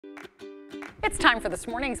It's time for this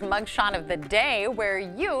morning's mugshot of the day, where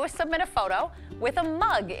you submit a photo with a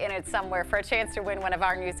mug in it somewhere for a chance to win one of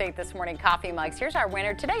our News 8 This Morning coffee mugs. Here's our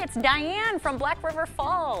winner today. It's Diane from Black River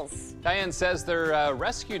Falls. Diane says their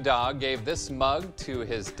rescue dog gave this mug to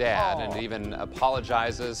his dad and even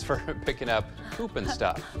apologizes for picking up poop and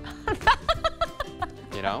stuff.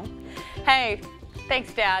 You know? Hey.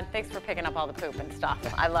 Thanks, Dad. Thanks for picking up all the poop and stuff.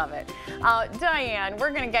 I love it. Diane,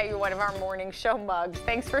 we're going to get you one of our morning show mugs.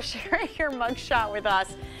 Thanks for sharing your mug shot with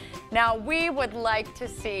us. Now, we would like to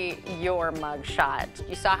see your mug shot.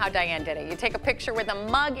 You saw how Diane did it. You take a picture with a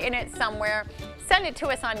mug in it somewhere. Send it to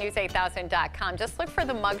us on news8000.com. Just look for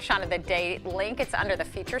the mugshot of the day link. It's under the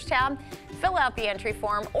features tab. Fill out the entry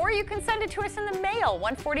form, or you can send it to us in the mail.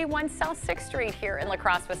 141 South 6th Street here in La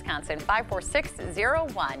Crosse, Wisconsin.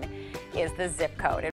 54601 is the zip code.